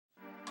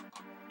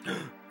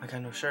I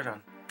got no shirt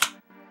on.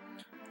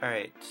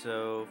 Alright,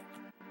 so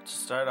to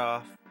start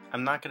off,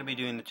 I'm not going to be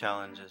doing the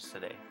challenges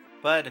today.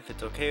 But if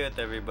it's okay with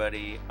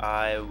everybody,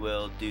 I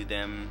will do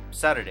them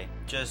Saturday.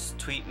 Just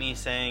tweet me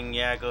saying,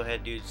 yeah, go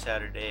ahead, do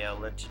Saturday. I'll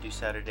let you do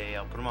Saturday.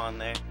 I'll put them on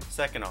there.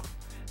 Second off.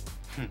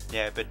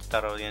 Yeah, I bet you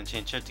thought I was going to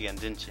change shirts again,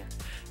 didn't you?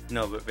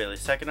 No, but really,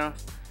 second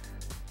off,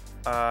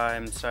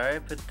 I'm sorry I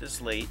put this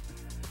late.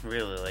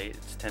 Really late.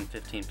 It's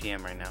 10:15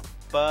 p.m. right now.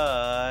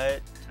 But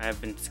I've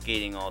been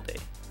skating all day.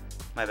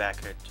 My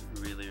back hurts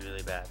really,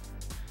 really bad.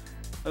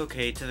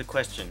 Okay, to the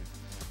question.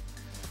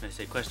 I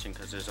say question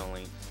because there's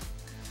only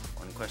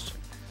one question.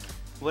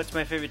 What's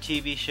my favorite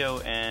TV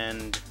show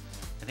and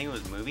I think it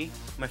was movie?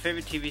 My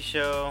favorite TV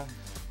show,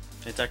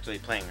 it's actually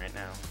playing right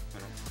now.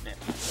 Yeah.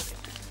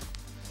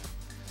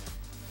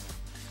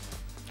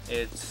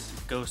 It's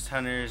Ghost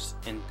Hunters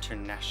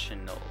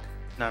International.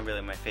 Not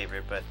really my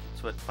favorite, but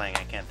it's what's playing.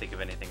 I can't think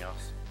of anything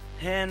else.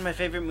 And my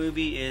favorite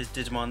movie is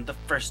Digimon, the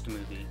first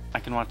movie. I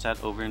can watch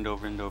that over and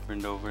over and over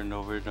and over and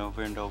over and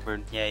over and over.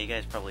 Yeah, you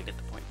guys probably get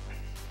the point.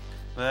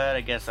 But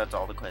I guess that's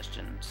all the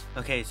questions.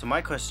 Okay, so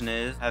my question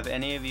is, have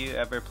any of you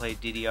ever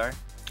played DDR?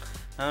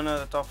 I don't know,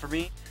 that's all for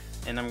me.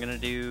 And I'm gonna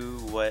do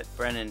what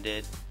Brennan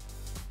did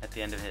at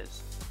the end of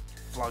his.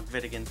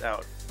 Vlogveticans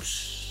out.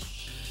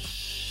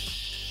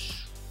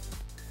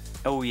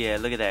 Oh yeah,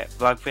 look at that.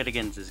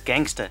 Vlogveticans is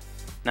gangsta.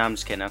 No, I'm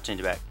just kidding, I'll change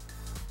it back.